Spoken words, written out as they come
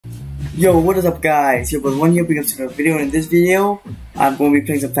Yo, what is up guys? HeroBrother1 here, picking up another video, and in this video, I'm going to be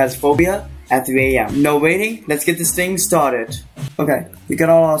playing some Phasmophobia at 3 AM. No waiting, let's get this thing started. Okay, we got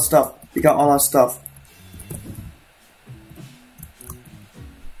all our stuff.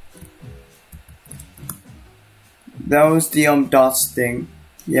 That was the dots thing.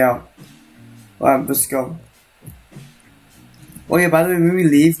 Yeah. Alright, let's go. Oh yeah, by the way, when we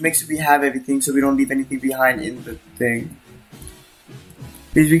leave, make sure we have everything so we don't leave anything behind in the thing.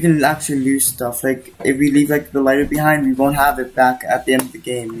 Because we can actually lose stuff. Like, if we leave like the lighter behind, we won't have it back at the end of the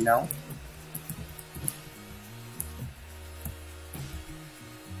game, you know?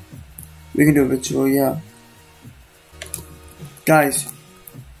 We can do a ritual, yeah. Guys.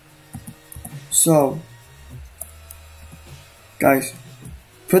 So. Guys.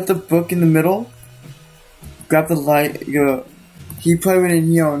 Put the book in the middle. Grab the light. He probably went in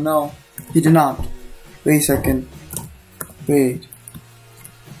here. No. He did not. Wait a second. Wait.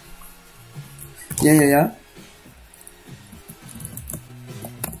 Yeah.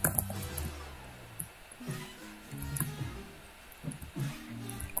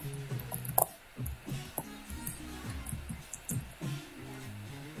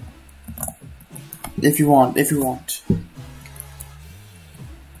 If you want.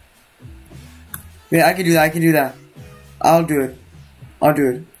 Wait, I can do that. I'll do it.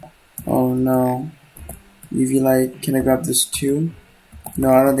 Oh no. UV light, can I grab this too? No,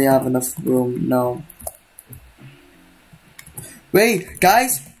 I don't think I have enough room, no. Wait,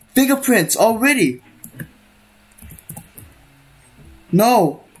 guys! Fingerprints already!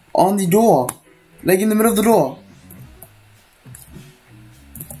 No! On the door. Like in the middle of the door.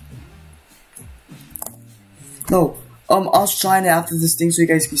 No, I'll shine it after this thing so you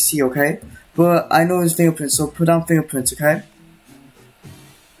guys can see, okay? But I know it's fingerprints, so put down fingerprints, okay?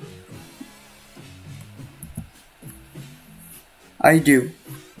 I do.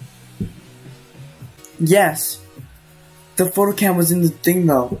 Yes. The photo cam was in the thing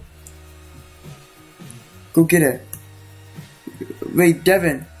though. Go get it. Wait,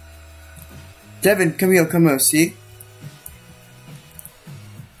 Devin. Devin, come here, see?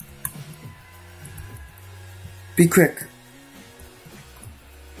 Be quick.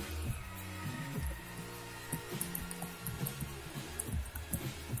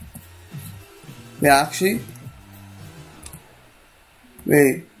 Yeah, actually.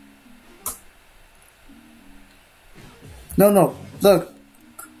 Wait. No, look.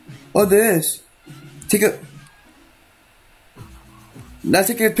 Oh, there is. Now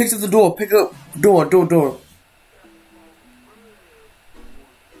take a picture of the door. Pick up door.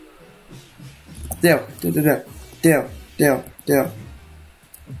 There.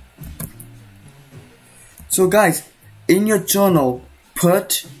 So guys, in your journal,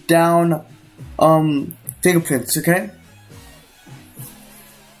 put down fingerprints, okay?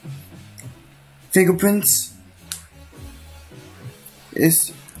 Fingerprints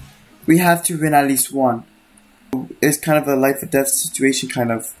is, we have to win at least one. It's kind of a life or death situation,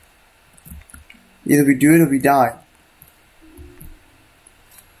 kind of. Either we do it or we die.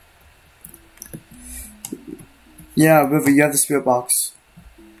 Yeah, River, you have the spirit box.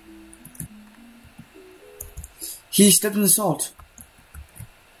 He stepped in the salt.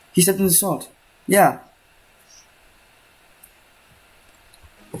 Yeah.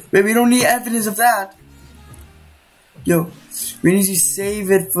 But we don't need evidence of that. Yo, we need to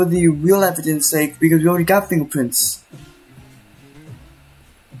save it for the real evidence sake because we already got fingerprints.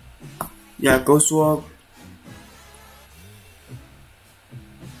 Yeah, go swap.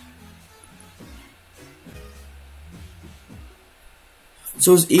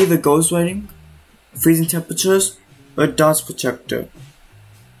 So it's either ghost writing, freezing temperatures, or dust projector.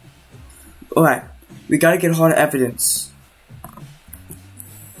 Alright, we gotta get hard evidence.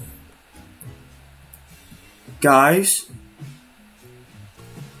 Guys,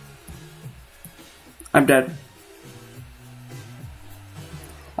 I'm dead.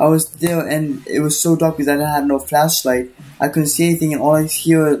 I was there and it was so dark because I had no flashlight. I couldn't see anything and all I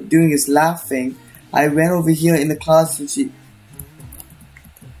hear doing is laughing. I ran over here in the closet and she...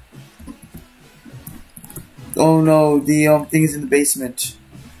 Oh no, the thing is in the basement.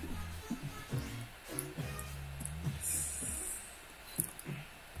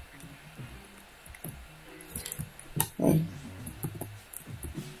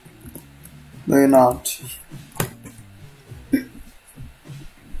 No, you're not.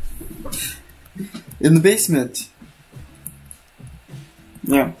 In the basement.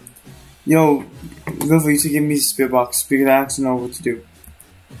 Yeah. Yo, River, you should give me the spirit box because I actually know what to do.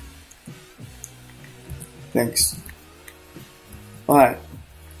 Thanks. Alright.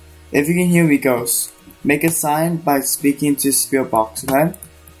 If you can hear me, ghost, make a sign by speaking to the spirit box, okay?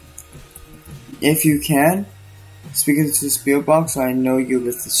 if you can, speak into the spirit box so I know you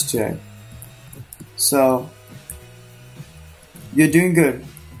lift this chair. So, you're doing good.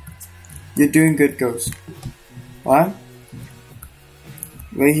 You're doing good, Ghost. What?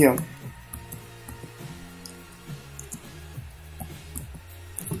 Right here.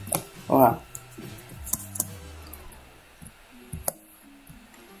 Alright.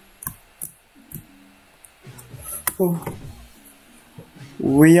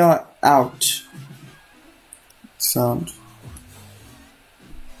 We are out. Sound.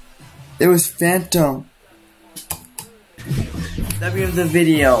 It was Phantom. That'll be the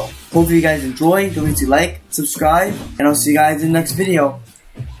video. Hopefully you guys enjoy. Don't forget to like, subscribe, and I'll see you guys in the next video.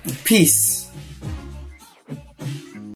 Peace.